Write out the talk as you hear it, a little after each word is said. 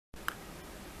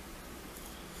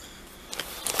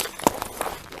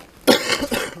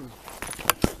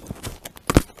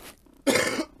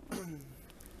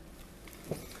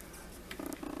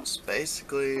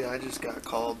basically, I just got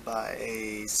called by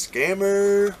a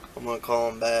scammer. I'm gonna call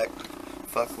him back.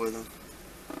 Fuck with him.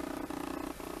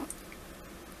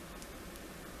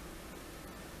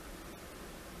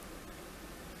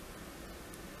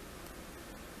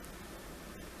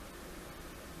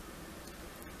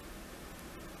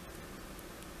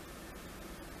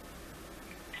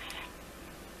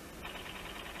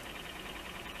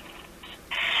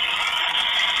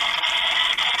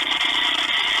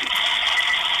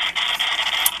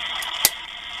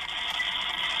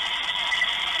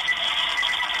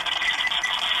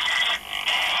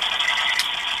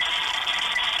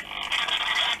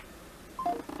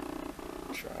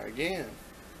 Try again.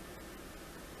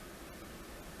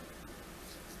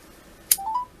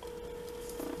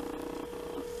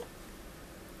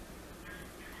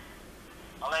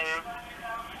 Hello?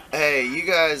 Hey, you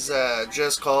guys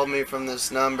just called me from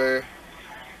this number.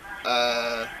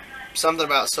 Something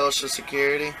about Social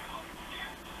Security.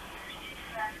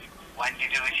 When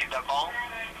did you receive the call?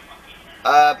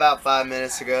 About 5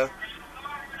 minutes ago.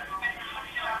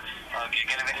 Okay,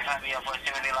 can you verify me your first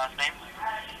name and your last name?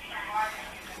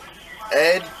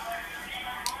 Ed?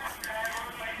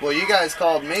 Well, you guys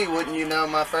called me. Wouldn't you know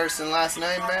my first and last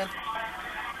name, man?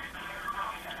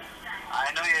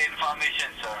 I know your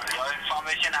information, sir. Your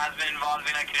information has been involved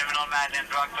in a criminal matter and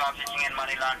drug trafficking and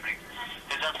money laundering.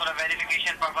 So just for a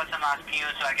verification purpose, I'm asking you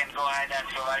so I can go ahead and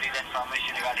provide you the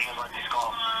information regarding about this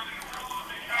call.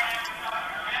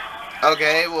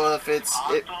 Okay, well, if it's...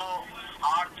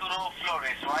 Arturo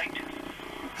Flores, right?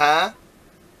 Huh?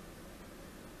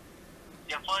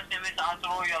 Your first name is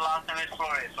Arturo, your last name is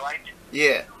Flores, right?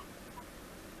 Yeah.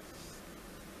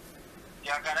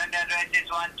 Your current address is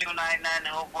 1299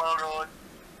 Hopewell Road,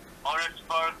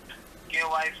 Morrisburg,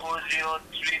 KY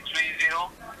 40330.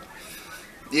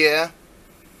 Yeah.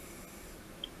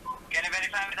 Can you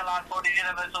verify me the last 4 digits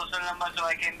of the social number so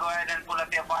I can go ahead and pull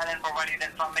up your file and provide you the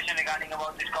information regarding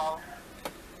about this call?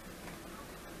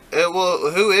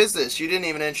 Well, who is this? You didn't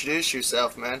even introduce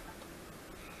yourself, man.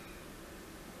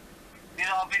 This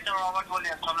is Officer Robert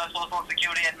Williams from the Social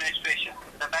Security Administration.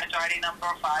 The badge ID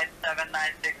number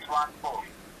 579614.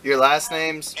 Your last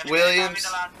name's Can you Williams?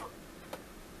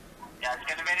 Yes,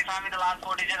 can you verify me the last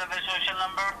 4 digits of the social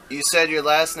number? You said your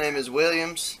last name is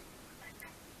Williams?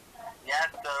 Yes,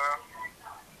 sir.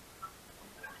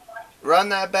 Run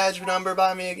that badge number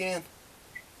by me again.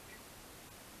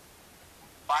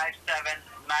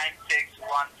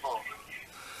 579614.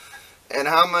 And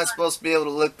how am I supposed to be able to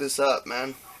look this up,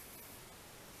 man?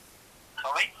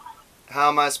 Sorry? How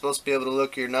am I supposed to be able to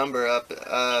look your number up?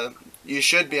 You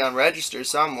should be on register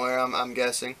somewhere, I'm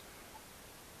guessing.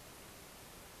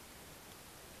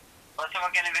 First of all,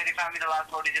 can you verify me the last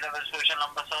 4 digits of the social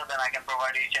number, sir? Then I can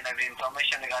provide each and every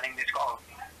information regarding this call.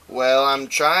 Well, I'm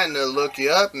trying to look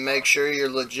you up and make sure you're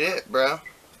legit, bro.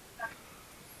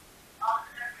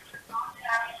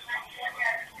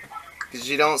 Because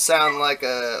you don't sound like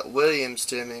a Williams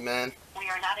to me, man. We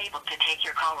are not able to take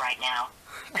your call right now.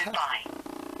 Goodbye.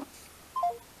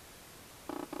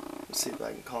 Let's see if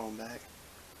I can call him back.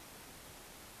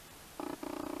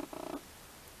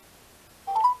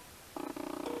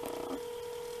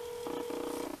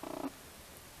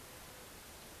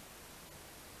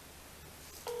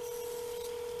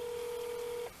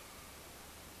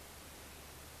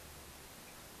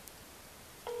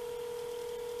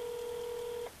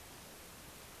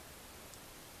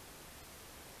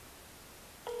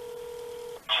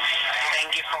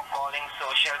 Thank you for calling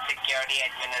Social Security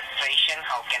Administration.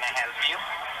 How can I help you?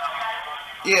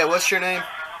 Yeah, what's your name?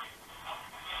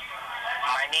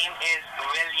 My name is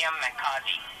William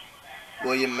McCarty.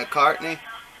 William McCartney?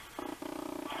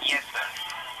 Yes, sir.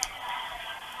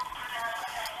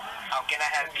 How can I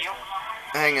help you?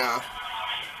 Hang on.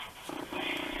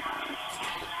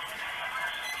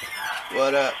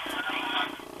 What up?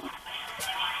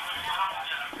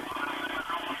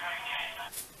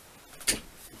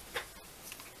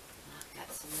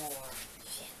 Got some more.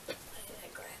 Shit. What did I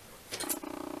grab?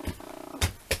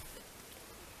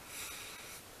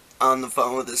 On the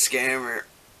phone with a scammer.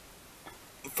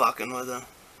 Fucking with him.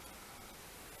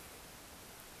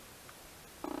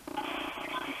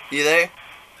 You there?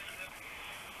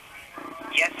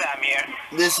 Yes, I'm here.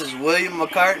 This is William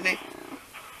McCartney.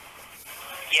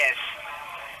 Yes.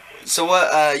 So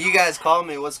what, you guys called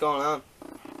me, what's going on?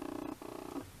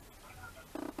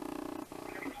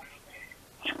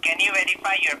 Can you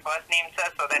verify your first name, sir,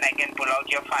 so that I can pull out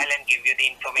your file and give you the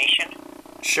information?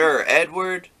 Sure,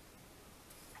 Edward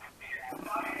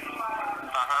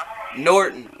Uh-huh.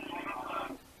 Norton.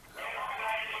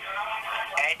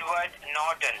 Edward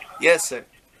Norton. Yes, sir.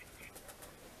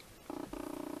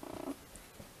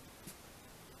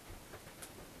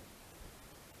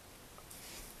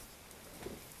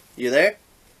 You there?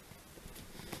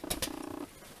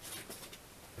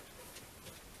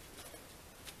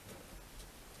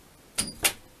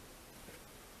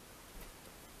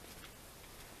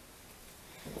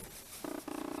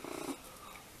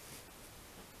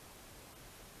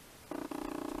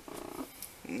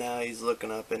 Now he's looking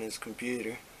up in his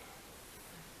computer.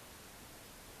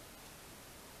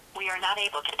 We are not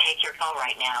able to take your call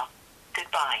right now.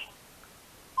 Goodbye.